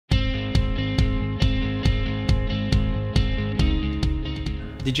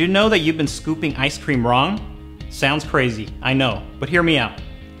did you know that you've been scooping ice cream wrong? Sounds crazy, I know, but hear me out.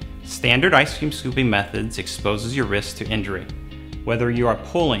 Standard ice cream scooping methods exposes your wrist to injury. Whether you are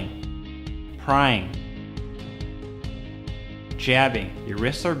pulling, prying, jabbing, your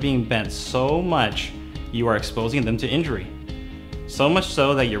wrists are being bent so much you are exposing them to injury. So much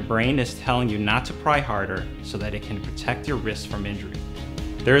so that your brain is telling you not to pry harder so that it can protect your wrist from injury.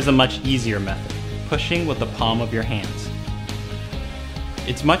 There is a much easier method, pushing with the palm of your hands.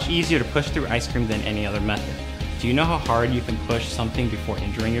 It's much easier to push through ice cream than any other method. Do you know how hard you can push something before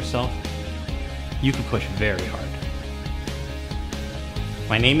injuring yourself? You can push very hard.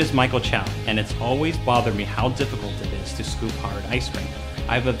 My name is Michael Chow, and it's always bothered me how difficult it is to scoop hard ice cream.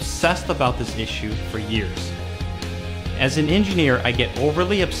 I've obsessed about this issue for years. As an engineer, I get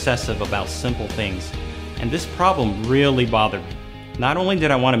overly obsessive about simple things, and this problem really bothered me. Not only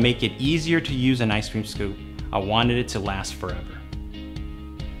did I want to make it easier to use an ice cream scoop, I wanted it to last forever.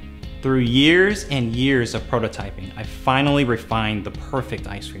 Through years and years of prototyping, I finally refined the perfect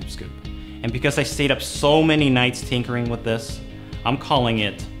ice cream scoop. And because I stayed up so many nights tinkering with this, I'm calling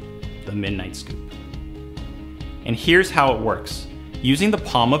it the Midnight Scoop. And here's how it works. Using the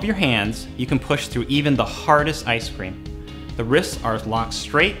palm of your hands, you can push through even the hardest ice cream. The wrists are locked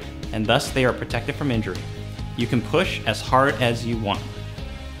straight, and thus they are protected from injury. You can push as hard as you want.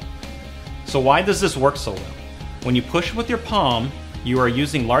 So why does this work so well? When you push with your palm, you are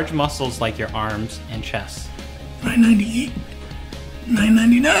using large muscles like your arms and chest. $9.98,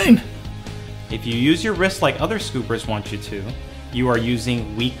 $9.99. If you use your wrist like other scoopers want you to, you are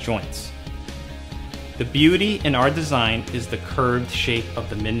using weak joints. The beauty in our design is the curved shape of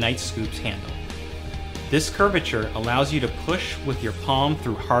the Midnight Scoop's handle. This curvature allows you to push with your palm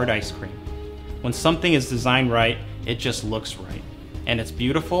through hard ice cream. When something is designed right, it just looks right. And it's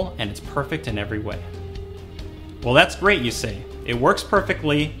beautiful and it's perfect in every way. Well, that's great, you say. It works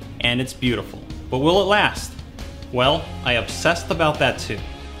perfectly and it's beautiful. But will it last? Well, I obsessed about that too.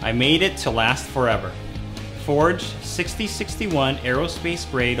 I made it to last forever. Forged 6061 aerospace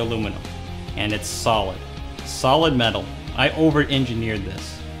grade aluminum. And it's solid. Solid metal. I over-engineered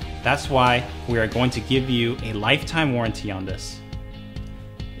this. That's why we are going to give you a lifetime warranty on this.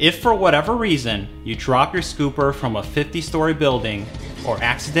 If for whatever reason you drop your scooper from a 50-story building or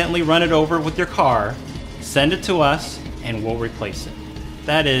accidentally run it over with your car, send it to us and we'll replace it.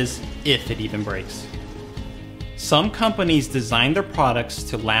 That is, if it even breaks. Some companies design their products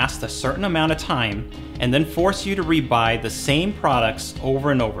to last a certain amount of time and then force you to rebuy the same products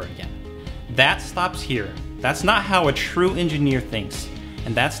over and over again. That stops here. That's not how a true engineer thinks,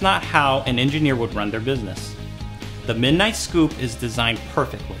 and that's not how an engineer would run their business. The Midnight Scoop is designed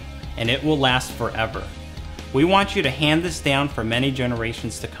perfectly, and it will last forever. We want you to hand this down for many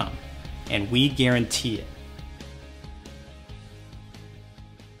generations to come, and we guarantee it.